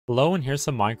Hello, and here's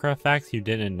some Minecraft facts you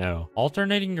didn't know.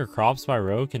 Alternating your crops by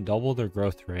row can double their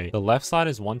growth rate. The left side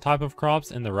is one type of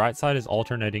crops and the right side is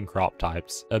alternating crop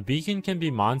types. A beacon can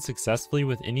be mined successfully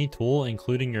with any tool,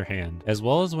 including your hand. As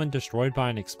well as when destroyed by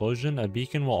an explosion, a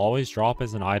beacon will always drop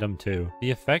as an item too.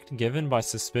 The effect given by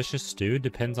suspicious stew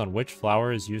depends on which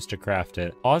flour is used to craft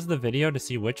it. Pause the video to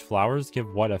see which flours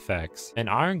give what effects. An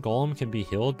iron golem can be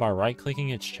healed by right-clicking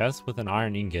its chest with an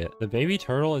iron ingot. The baby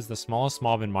turtle is the smallest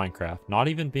mob in Minecraft, not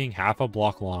even being half a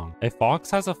block long. A fox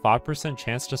has a 5%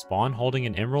 chance to spawn holding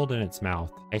an emerald in its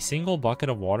mouth. A single bucket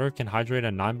of water can hydrate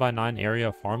a 9x9 area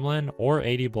of farmland or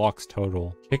 80 blocks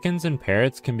total. Chickens and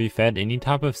parrots can be fed any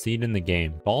type of seed in the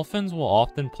game. Dolphins will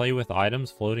often play with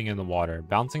items floating in the water,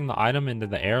 bouncing the item into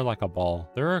the air like a ball.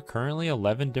 There are currently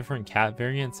 11 different cat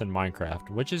variants in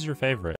Minecraft. Which is your favorite?